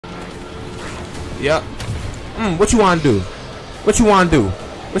Yep. What you want to do? What you want to do?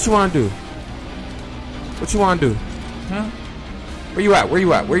 What you want to do? What you want to do? Huh? Where you at? Where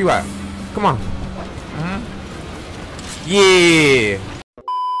you at? Where you at? Come on. Yeah.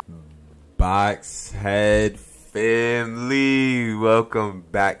 Box Head family, welcome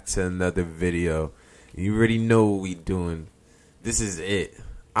back to another video. You already know what we doing. This is it.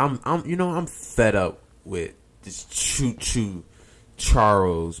 I'm fed up with this Choo Choo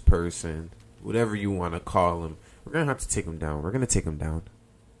Charles person, whatever you want to call him. We're gonna have to take him down. We're gonna take him down.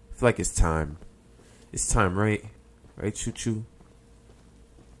 I feel like it's time. It's time, right? Right, Choo Choo?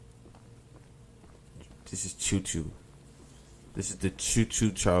 This is Choo Choo. This is the Choo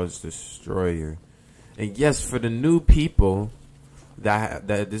Choo Charles Destroyer. And yes, for the new people that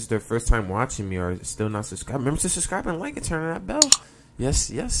this is their first time watching me or still not subscribed, remember to subscribe and like and turn on that bell.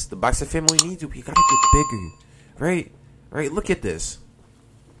 Yes, the Box Head family needs you. We gotta get bigger, right? Right? Look at this.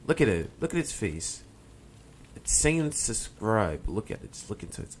 Look at it. Look at its face. It's saying subscribe. Look at it. Just look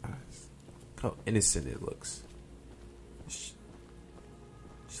into its eyes. Look how innocent it looks. She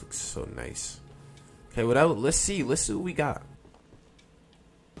looks so nice. Okay, let's see what we got.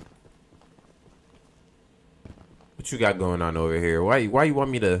 What you got going on over here? Why you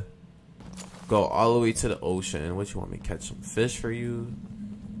want me to go all the way to the ocean? What you want me to catch some fish for you?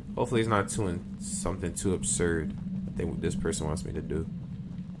 Hopefully it's not something too absurd. I think what this person wants me to do.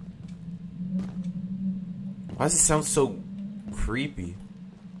 Why does it sound so creepy?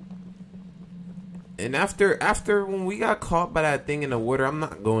 And after when we got caught by that thing in the water, I'm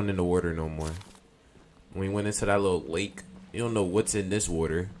not going in the water no more. When we went into that little lake, you don't know what's in this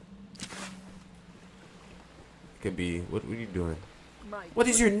water. Could be. What are you doing? What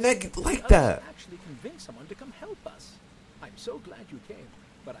is your neck like that? Actually convince someone to come help us. I'm so glad you came,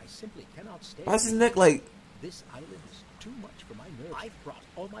 but I simply cannot stay. Why's his neck like? This island is too much for my nerves. I've brought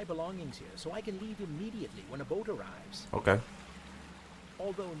all my belongings here, so I can leave immediately when a boat arrives. Okay.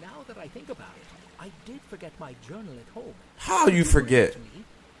 Although now that I think about it, I did forget my journal at home. How you forget?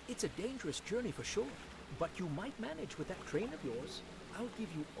 It's a dangerous journey for sure, but you might manage with that train of yours. I'll give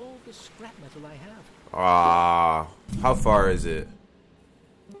you all the scrap metal I have. How far is it?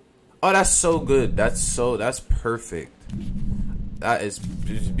 Oh, that's so good. That's perfect. That is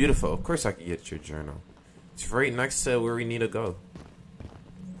beautiful. Of course I can get your journal. It's right next to where we need to go.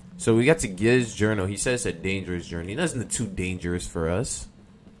 So we got to get his journal. He says it's a dangerous journey. It isn't too dangerous for us.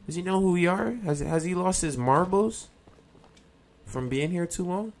 Does he know who we are? Has he lost his marbles from being here too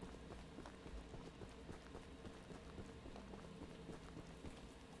long?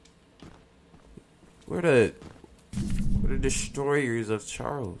 We're the destroyers of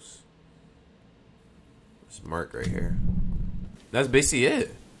Charles. This mark right here. That's basically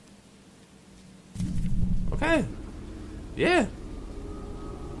it. Okay. Yeah.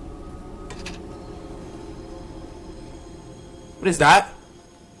 What is that?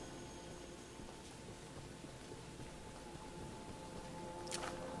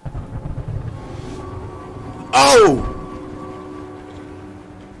 Oh!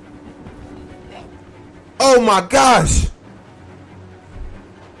 Oh my gosh!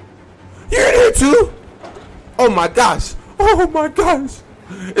 You're in here too? Oh my gosh! Oh my gosh!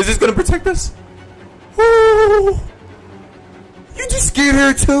 Is this gonna protect us? Oh! You just scared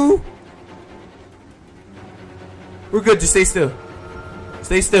her too? We're good. Just stay still.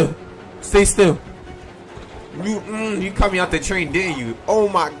 Stay still. Stay still. You cut me out the train, didn't you? Oh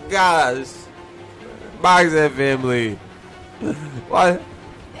my gosh! Box Head family. What?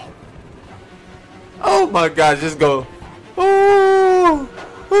 Oh my gosh, just go. Oh,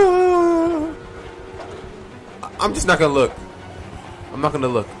 oh. I'm just not gonna look. I'm not gonna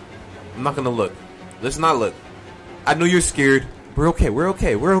look. I'm not gonna look. Let's not look. I know you're scared. We're okay. We're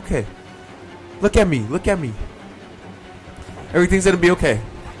okay. We're okay. Look at me. Look at me. Everything's gonna be okay.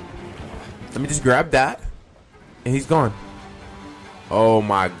 Let me just grab that. And he's gone. Oh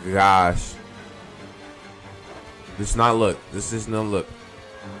my gosh. Let's not look. This is no look.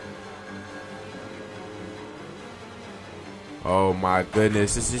 Oh my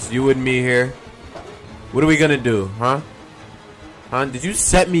goodness, it's just you and me here. What are we gonna do, huh? Huh? Did you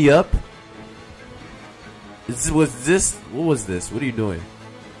set me up? What was this? What are you doing?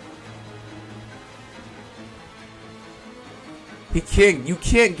 You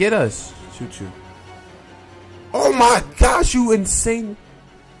can't get us. Choo Choo. Oh my gosh, you insane.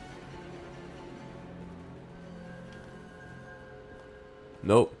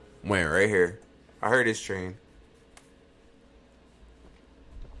 Nope. Wait, right here. I heard this train.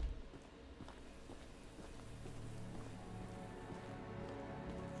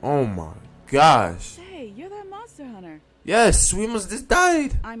 Oh my gosh. Hey, you're that monster Monster hunter. Yes, we almost just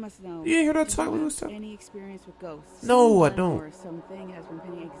died. I must know. You didn't hear that Do talk you we have was talking? any experience with ghosts? No, I Someone don't. or something has been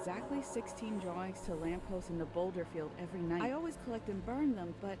pinning exactly 16 drawings to lampposts in the boulder field every night. I always collect and burn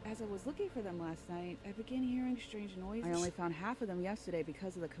them, but as I was looking for them last night, I began hearing strange noises. I only found half of them yesterday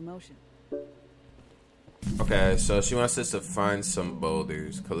because of the commotion. Okay, so she wants us to find some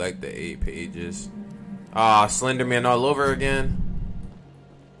boulders. Collect the 8 pages. Ah, Slenderman all over again.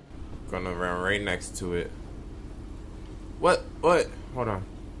 Gonna run right next to it. What? What? Hold on.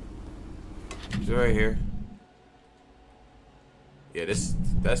 Is it right here? Yeah,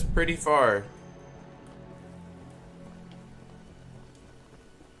 that's pretty far.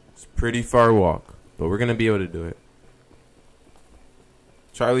 It's a pretty far walk, but we're gonna be able to do it.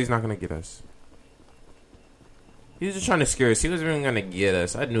 Charlie's not gonna get us. He was just trying to scare us. He wasn't even gonna get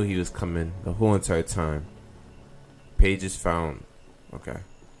us. I knew he was coming the whole entire time. Pages found. Okay.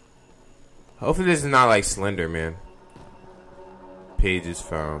 Hopefully this is not like Slender Man. Pages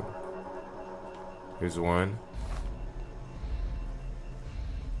found. Here's one.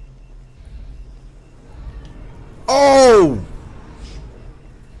 Oh!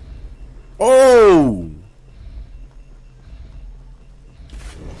 Oh!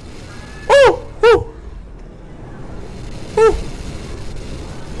 Oh! Oh! Oh!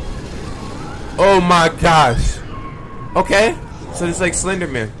 Oh my gosh. Okay. So it's like Slender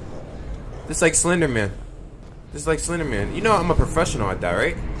Man. Just like Slender Man. Just like Slender Man. You know I'm a professional at that,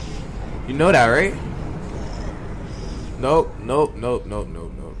 right? You know that, right? Nope, nope, nope, nope,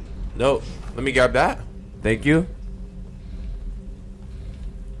 nope, nope. Nope. Let me grab that. Thank you.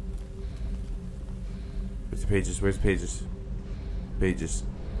 Where's the pages? Where's the pages? Pages.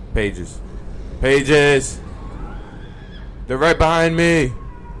 Pages. Pages. They're right behind me.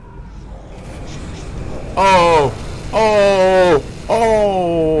 Oh. Oh.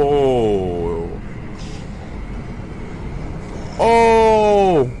 Oh.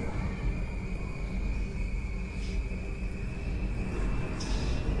 Oh.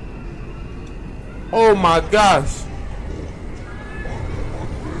 Oh my gosh.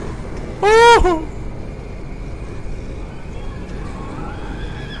 Oh.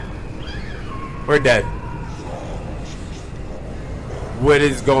 We're dead. What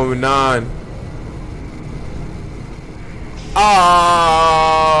is going on?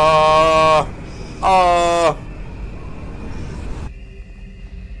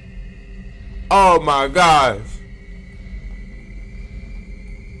 Oh my gosh.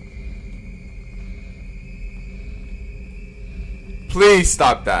 Please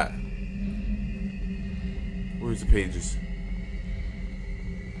stop that. Where's the pages?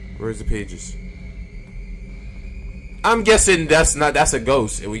 Where's the pages? I'm guessing that's a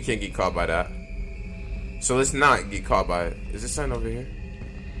ghost and we can't get caught by that. So let's not get caught by it. Is this sign over here?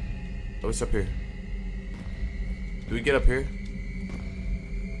 Oh, what's up here? Do we get up here?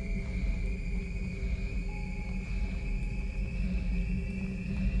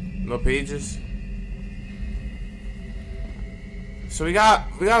 No pages? So we got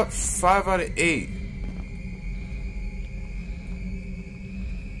 5 out of 8.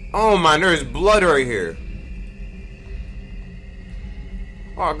 Oh my, there's blood right here.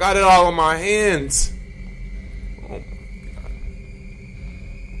 Oh, I got it all on my hands. Oh my God.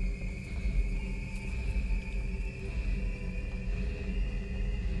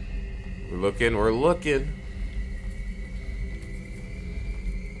 We're looking, we're looking.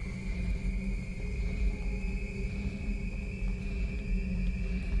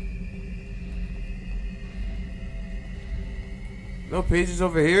 No pages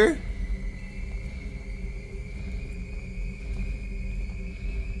over here?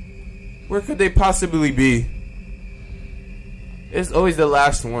 Where could they possibly be? It's always the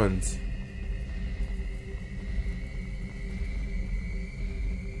last ones.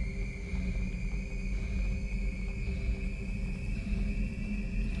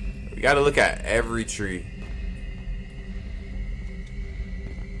 We gotta look at every tree.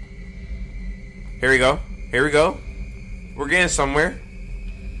 Here we go. Here we go. We're getting somewhere.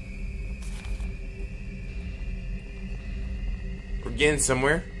 We're getting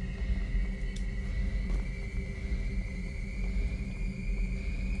somewhere.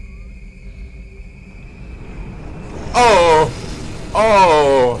 Oh!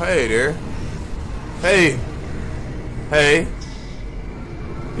 Oh! Hey there. Hey. Hey.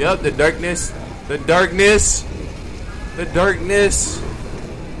 Yep, the darkness. The darkness. The darkness.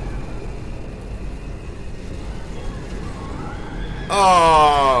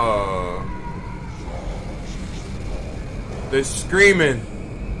 Oh, they're screaming.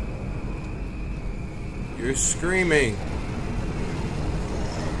 You're screaming.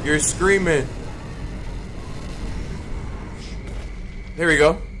 You're screaming. Here we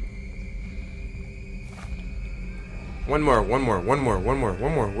go. One more.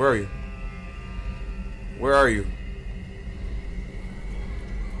 Where are you? Where are you?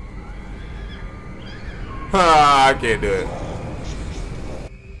 Ah, I can't do it.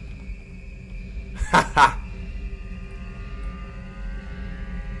 Haha.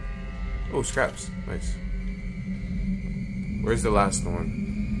 Oh, scraps. Nice. Where's the last one?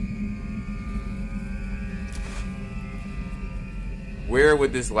 Where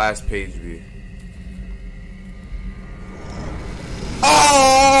would this last page be?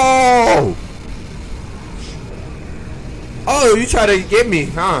 Oh! Oh, you try to get me,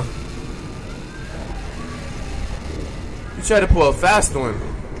 huh? You try to pull a fast one.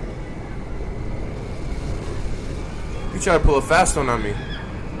 You try to pull a fast one on me.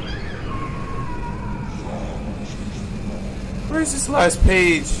 Where's this last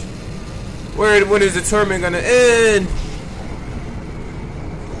page? When is the tournament gonna end?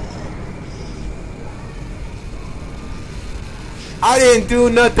 I didn't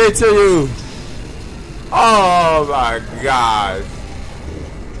do nothing to you. Oh my gosh.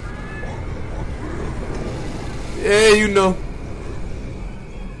 Yeah, you know.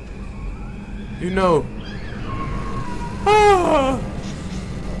 You know. Ah.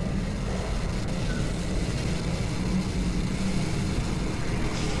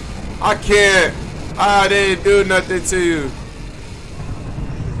 I can't. I didn't do nothing to you.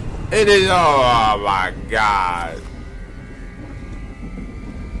 It is. Oh my God.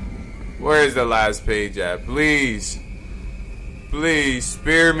 Where's the last page at? Please. Please,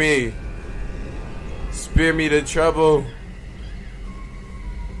 spare me. Spare me the trouble.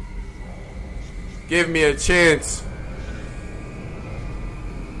 Give me a chance.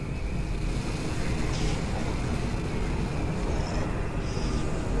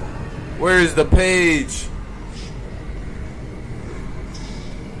 Where's the page?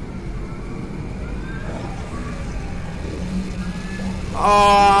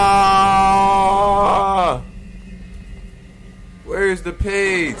 Ah! Where's the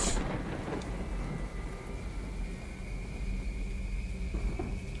page?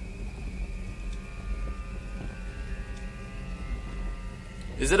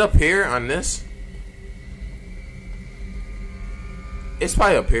 Is it up here on this? It's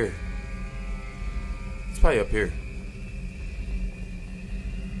probably up here. It's probably up here.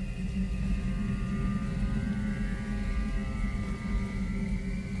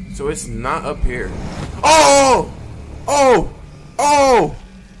 So it's not up here. Oh! Oh! Oh!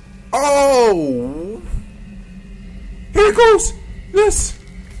 Oh! Here it goes! Yes!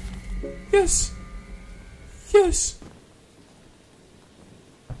 Yes! Yes!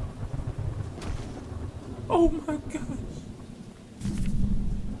 Oh my gosh.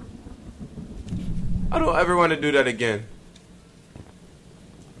 I don't ever want to do that again.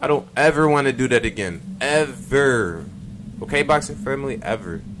 I don't ever want to do that again. Ever. Okay, boxing family?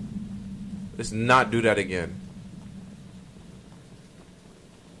 Ever. Let's not do that again.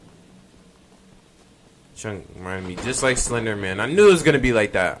 Chunk reminded me just like Slender Man. I knew it was going to be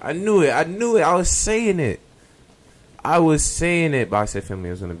like that. I knew it. I knew it. I was saying it. I was saying it, boxing family,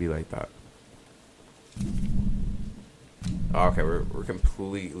 was going to be like that. Oh, okay, we're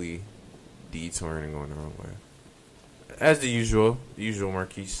completely detouring and going the wrong way. As the usual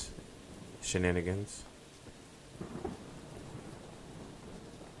Marquise shenanigans.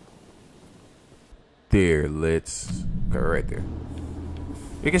 There, let's go right there.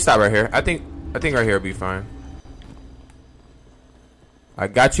 We can stop right here. I think right here will be fine. I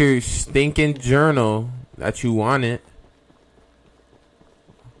got your stinking journal that you wanted.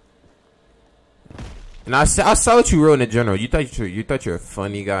 And I saw what you wrote in the journal. You thought you're a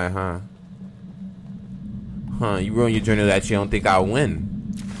funny guy, huh? Huh? You wrote in your journal that you don't think I'll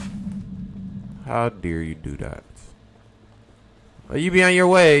win. How dare you do that? Well, you be on your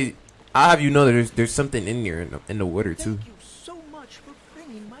way. I have you know that there's something in here in the water too. Thank you so much for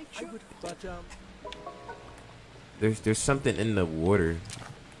bringing my children. But There's something in the water.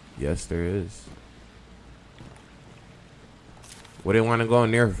 Yes, there is. Wouldn't want to go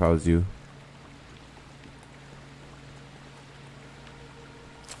in there if I was you.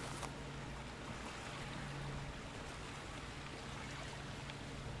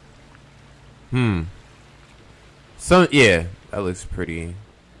 Yeah, that looks pretty.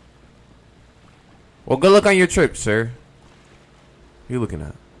 Well, good luck on your trip, sir. What are you looking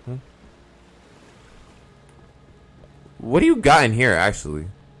at? What do you got in here, actually?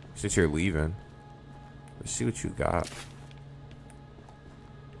 Since you're leaving. Let's see what you got.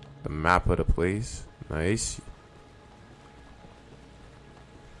 The map of the place. Nice.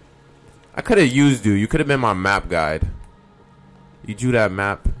 I could have used you. You could have been my map guide. You drew that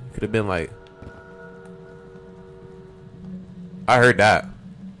map. Could have been like. I heard that.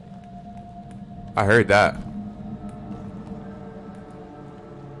 I heard that.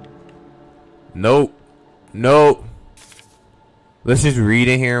 Nope. Nope. Let's just read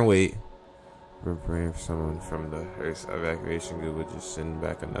in here and wait. We're praying for someone from the Hearst evacuation group would just send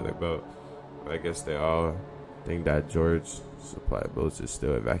back another boat. But I guess they all think that George supply boats is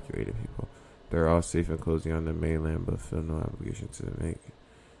still evacuating people. They're all safe and cozy on the mainland, but feel no obligation to make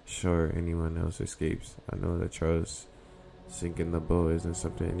sure anyone else escapes. I know that Charles sinking the boat isn't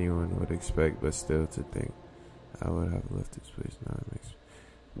something anyone would expect, but still to think I would have left this place. Now it makes.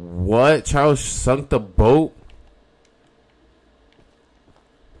 What? Charles sunk the boat?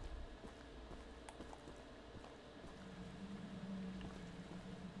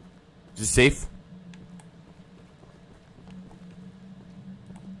 Is it safe?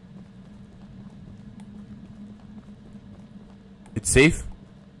 It's safe?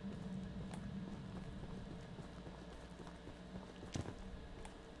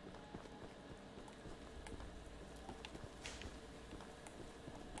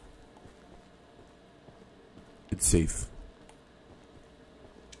 It's safe.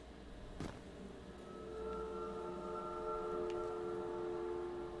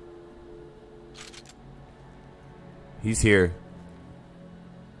 He's here.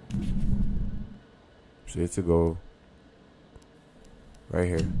 Straight to go. Right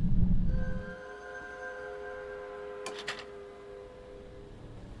here.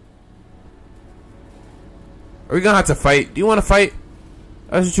 Are we gonna have to fight? Do you want to fight?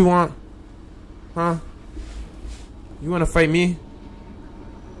 That's what you want? Huh? You want to fight me?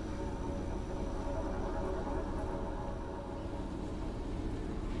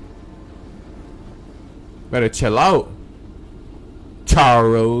 Better chill out.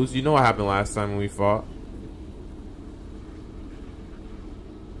 Charles, you know what happened last time when we fought.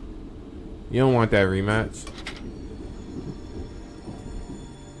 You don't want that rematch.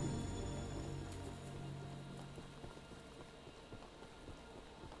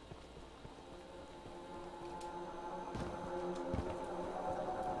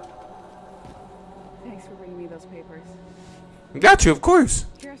 Thanks for bringing me those papers. Got you, of course.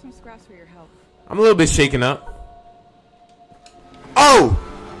 Here are some scraps for your help. I'm a little bit shaken up. Oh!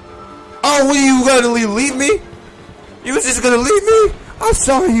 Oh, were you gonna leave me? You was just gonna leave me? I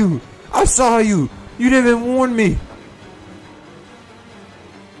saw you. I saw you. You didn't even warn me.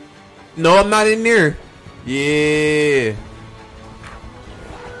 No, I'm not in there. Yeah.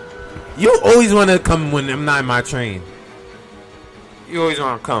 You always want to come when I'm not in my train. You always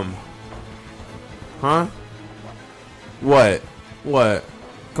want to come. Huh? What? What?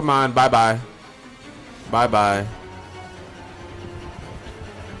 Come on, bye-bye. Bye-bye.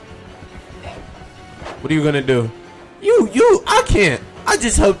 What are you gonna do? I can't. I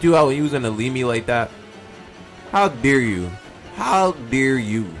just helped you out and you was gonna leave me like that. How dare you? How dare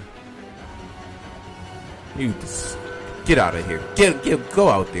you? You just get out of here. Go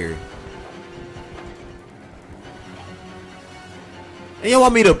out there. And you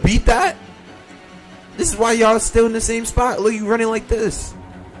want me to beat that? This is why y'all still in the same spot. Look, you running like this.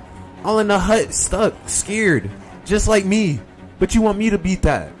 All in the hut, stuck, scared. Just like me. But you want me to beat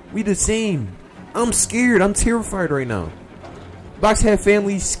that. We the same. I'm scared. I'm terrified right now. Boxhead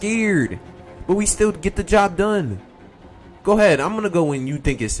family scared. But we still get the job done. Go ahead. I'm going to go when you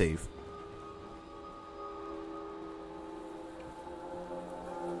think it's safe.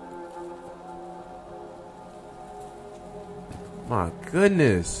 My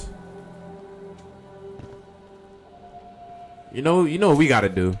goodness. You know what we gotta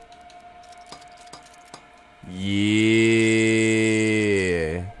do. Yeah.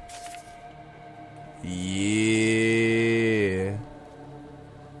 Yeah.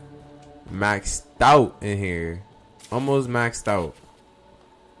 Maxed out in here. Almost maxed out.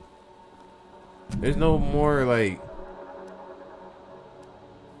 There's no more like.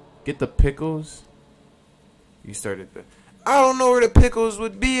 Get the pickles. You started the. I don't know where the pickles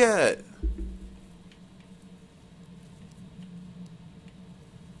would be at.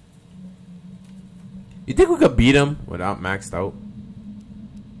 You think we could beat him without maxed out?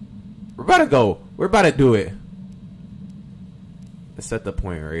 We're about to go. We're about to do it. Let's set the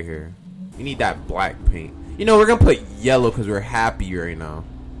point right here. We need that black paint. You know, we're going to put yellow because we're happy right now.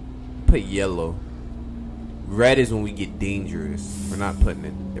 Put yellow. Red is when we get dangerous. We're not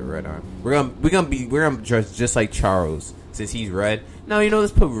putting the red on. We're gonna dress just like Charles since he's red. No, you know,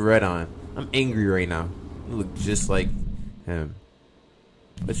 let's put red on. I'm angry right now. I look just like him.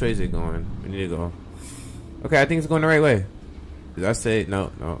 Which way is it going? We need to go. Okay, I think it's going the right way. Did I say no?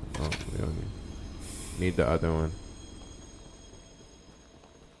 We don't need the other one.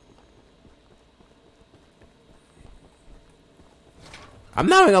 I'm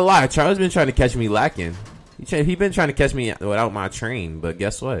not gonna lie. Charles been trying to catch me lacking. He been trying to catch me without my train. But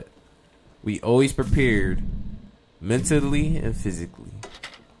guess what? We always prepared mentally and physically.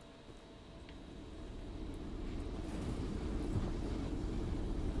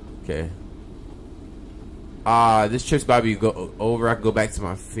 Okay. This trip's about to go over. I can go back to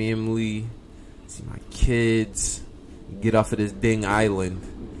my family, see my kids, get off of this dang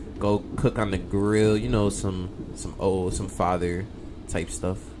island, go cook on the grill. You know, some father type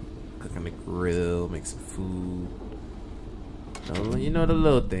stuff. Cook on the grill, make some food. You know the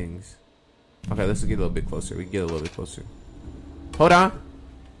little things. Okay, let's get a little bit closer. We can get a little bit closer. Hold on.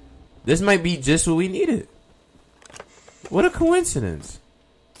 This might be just what we needed. What a coincidence.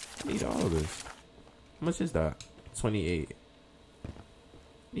 Need all of this. How much is that? 28.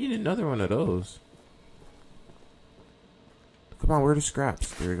 Need another one of those. Come on, where are the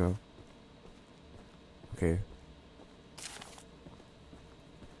scraps? There we go. Okay.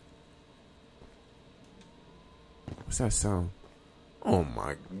 What's that sound? Oh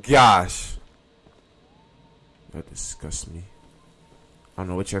my gosh. That disgusts me. I don't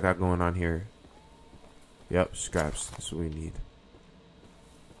know what y'all got going on here. Yep, scraps. That's what we need.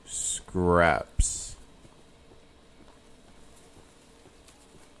 Scraps.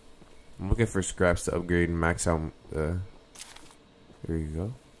 I'm looking for scraps to upgrade and max out. There you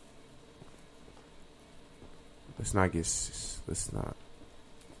go. Let's not.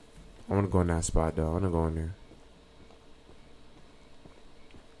 I want to go in that spot though. I want to go in there.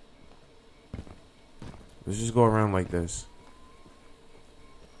 Let's just go around like this.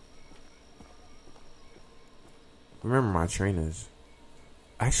 Remember my train is.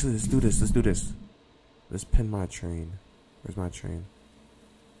 Actually, let's do this. Let's do this. Let's pin my train. Where's my train?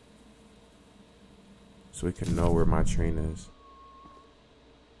 So we can know where my train is.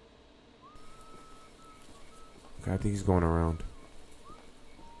 Okay, I think he's going around.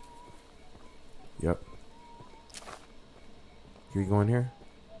 Yep. Can we go in here?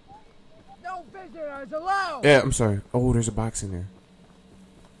 No visitors allowed! Yeah, I'm sorry. Oh, there's a box in there.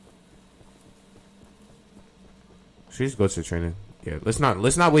 Should we just go to the training? Yeah, let's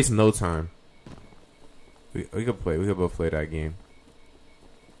not waste no time. We could both play that game.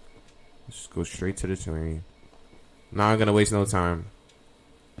 Let's just go straight to the train. Not gonna waste no time.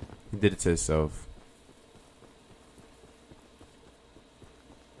 He did it to himself.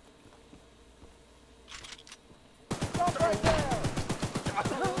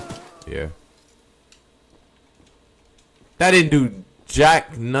 Yeah. That didn't do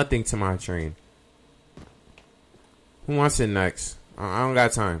jack nothing to my train. Who wants it next? I don't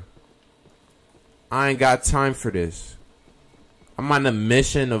got time. I ain't got time for this. I'm on a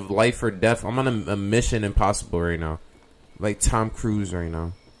mission of life or death. I'm on a mission impossible right now. Like Tom Cruise right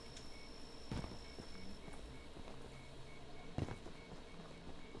now.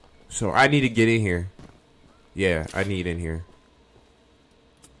 So I need to get in here. Yeah, I need in here.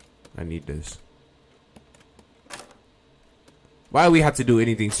 I need this. Why do we have to do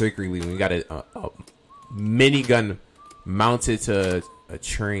anything secretly when we got a minigun mounted to a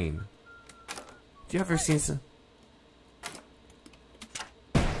train? Do you ever seen some?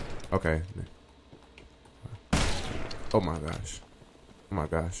 Okay. Oh my gosh. Oh my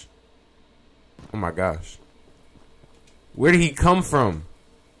gosh. Oh my gosh. Where did he come from?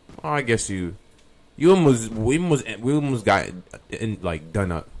 Oh, I guess we almost got like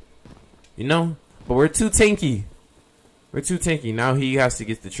done up. You know? But we're too tanky. We're too tanky. Now he has to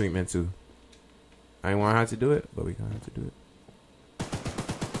get the treatment too. I didn't want to have to do it, but we gonna have to do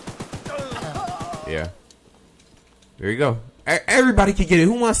it. Yeah. There you go. Everybody can get it.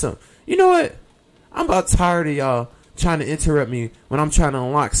 Who wants some? You know what? I'm about tired of y'all trying to interrupt me when I'm trying to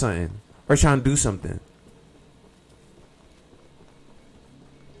unlock something or trying to do something.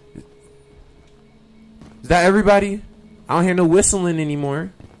 Is that everybody? I don't hear no whistling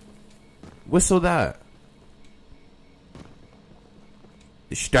anymore. Whistle that.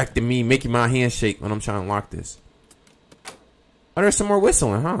 Distracting me, making my hand shake when I'm trying to unlock this. Oh, there's some more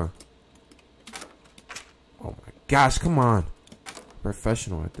whistling, huh? Oh my gosh, come on.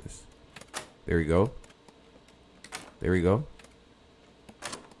 Professional at this. There we go. There we go.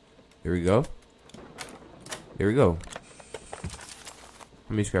 There we go. There we go. How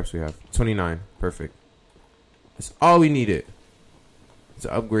many scraps we have? 29. Perfect. That's all we needed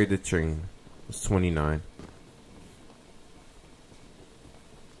to upgrade the train. It's 29.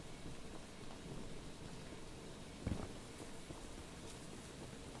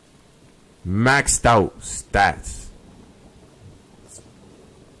 Maxed out stats.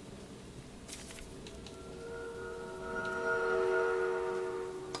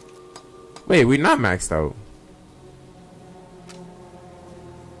 Wait, we're not maxed out.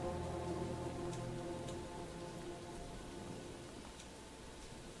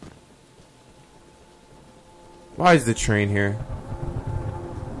 Why is the train here?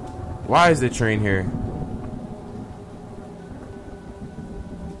 Why is the train here?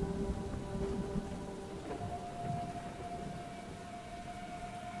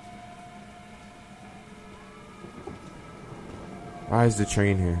 Why is the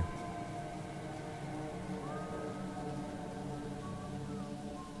train here?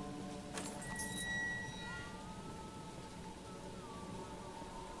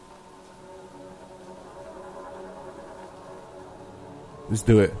 Let's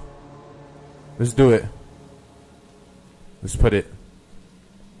do it. Let's do it. Let's put it.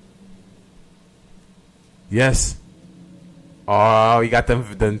 Yes. Oh, you got the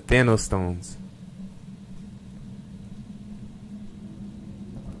Thanos stones.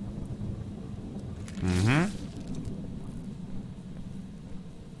 Mm-hmm.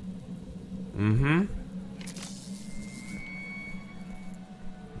 Mm-hmm.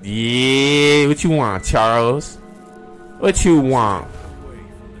 Yeah, what you want, Charles? What you want? Away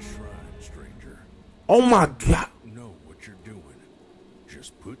from the shrine, stranger. Oh my God. Know what you're doing.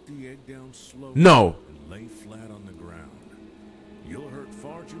 Just put the egg down slowly. No. And lay flat on the ground. You'll hurt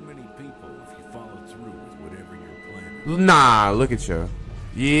far too many people if you follow through with whatever you're planning. Nah, look at you.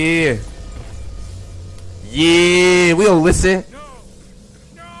 Yeah. Yeah, we don't listen.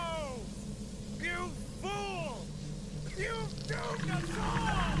 No! No! You fool! You've doomed us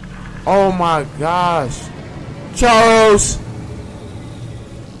all! Oh my gosh. Charles.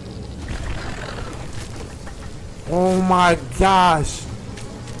 Oh my gosh.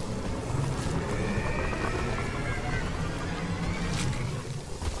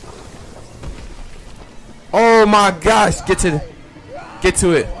 Oh my gosh. Get to it.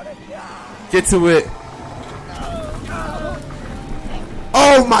 Get to it.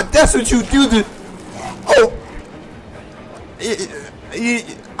 Oh my, that's what you do to. Oh.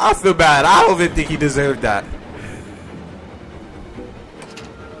 I feel bad. I don't even think he deserved that.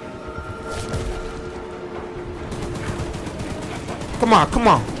 Come on, come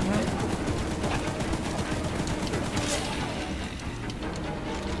on.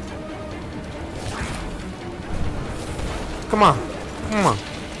 Come on, come on.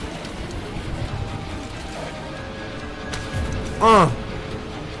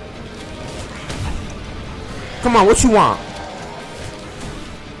 Come on, what you want?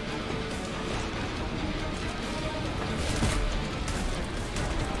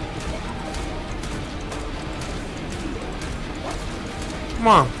 Come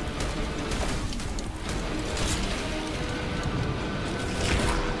on.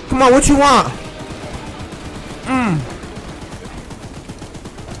 Come on, what you want?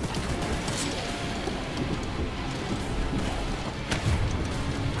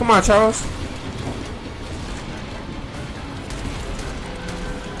 Come on, Charles.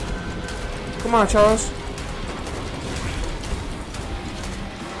 Come on, Charles.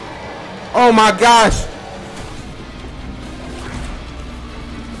 Oh my gosh.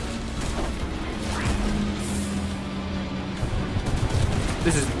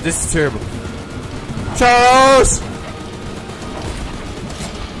 This is terrible. Charles!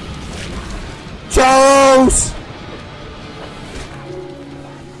 Charles!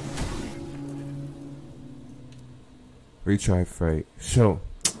 Retry fight. Show.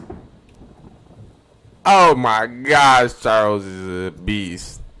 Oh my gosh, Charles is a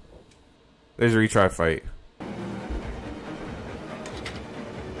beast. There's a retry fight.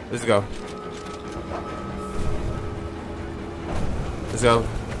 Let's go. Let's go.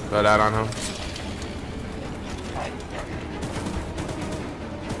 Throw that on him.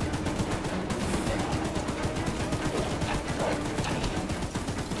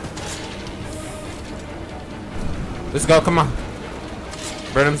 Let's go, come on.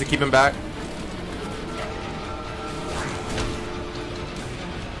 Burn him to keep him back.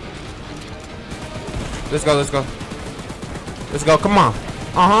 Let's go, let's go. Let's go, come on.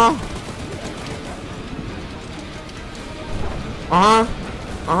 Uh-huh. Uh-huh.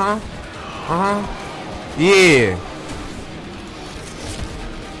 Uh-huh. Uh-huh. Yeah.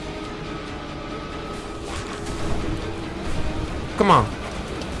 Come on.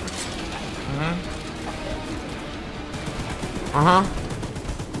 Uh-huh. Uh-huh.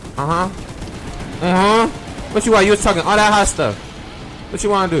 Uh-huh. Uh-huh. What you want? You was talking all that hot stuff. What you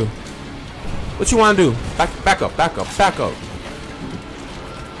want to do? What you want to do? Back up, back up, back up.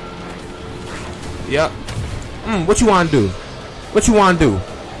 Yep. What you want to do? What you want to do?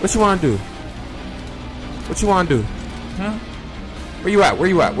 What you want to do? What you want to do? Huh? Where you at? Where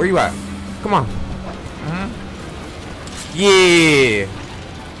you at? Where you at? Come on. Yeah.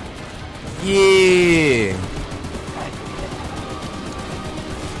 Yeah.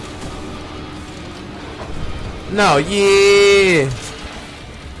 No, yeah.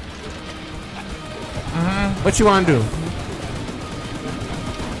 What you wanna do?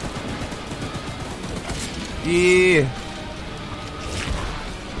 Yeah.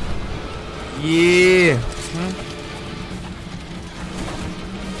 Yeah.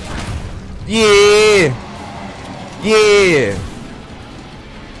 Yeah. Yeah.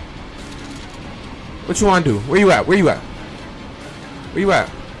 What you wanna do? Where you at? Where you at? Where you at?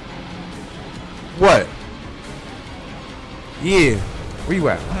 What? Yeah. Where you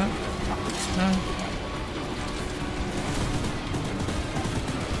at?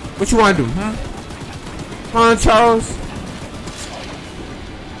 What you wanna do? Huh, Charles?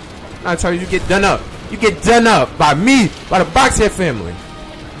 Nah, Charles, you get done up. You get done up by me, by the Boxhead family.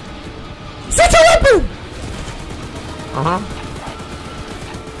 Switch your weapon!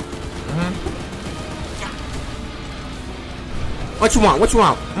 What you want? What you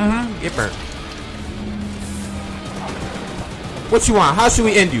want? Get burnt. What you want? How should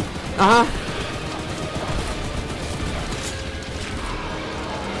we end you?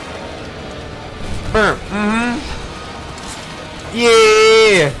 Burn.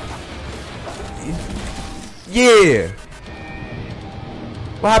 Yeah. Yeah.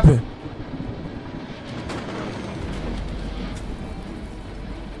 What happened?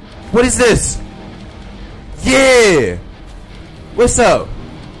 What is this? Yeah. What's up?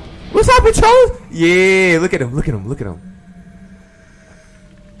 What's up, Charles? Yeah. Look at him. Look at him. Look at him.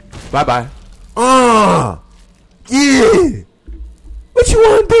 Bye bye. Yeah. What you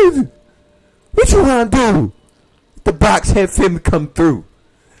want to do? What you want to do? The Boxhead family come through.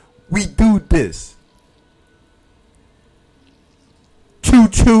 We do this. Choo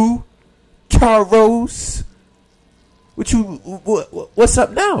Choo, Charales. What's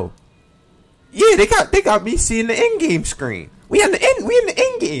up now? Yeah, they got me seeing the end game screen. We in the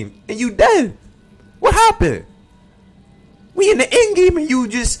end game, and you dead. What happened? We in the end game, and you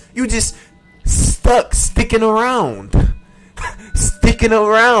just sticking around, sticking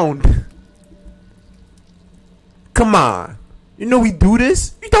around. Come on. You know we do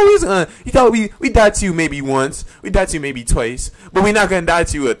this? You thought we died to you maybe once. We died to you maybe twice. But we're not gonna die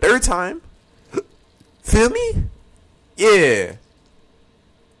to you a third time. Feel me? Yeah.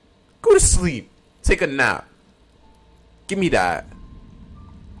 Go to sleep. Take a nap. Give me that.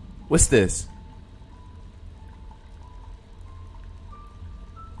 What's this?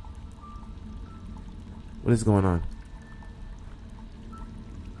 What is going on?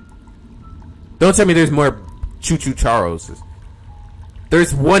 Don't tell me there's more Choo Choo Charles.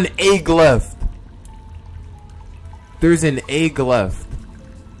 There's one egg left. There's an egg left.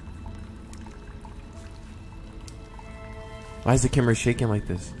 Why is the camera shaking like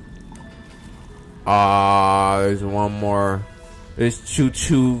this? There's one more. There's Choo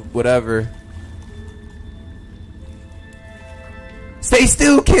Choo, whatever. Stay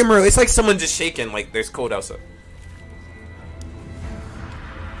still, camera. It's like someone just shaking, like there's cold outside.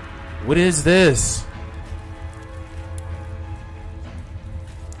 What is this?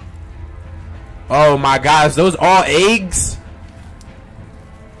 Oh my gosh, those all eggs?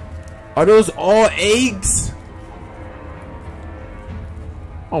 Are those all eggs?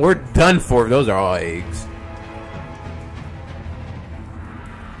 Oh, we're done for if those are all eggs.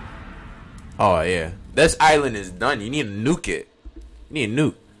 Oh yeah, this island is done. You need to nuke it. You need a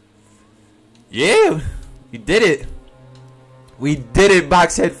nuke. Yeah, you did it. We did it,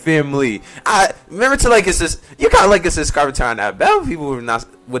 Boxhead family. I remember to like us. You gotta like us, subscribe to on that bell. People were not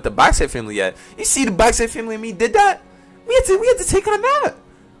with the Boxhead family yet. You see the Boxhead family and me did that. We had to take on that.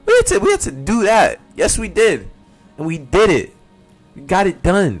 We had to do that. Yes, we did, and we did it. We got it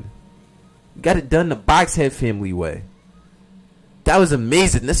done. We got it done the Boxhead family way. That was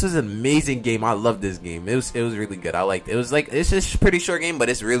amazing. This was an amazing game. I love this game. It was really good. I liked it. It was like it's just a pretty short game, but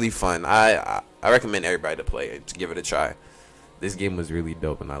it's really fun. I recommend everybody to play it, to give it a try. This game was really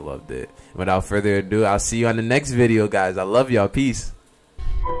dope and I loved it. Without further ado, I'll see you on the next video, guys. I love y'all. Peace.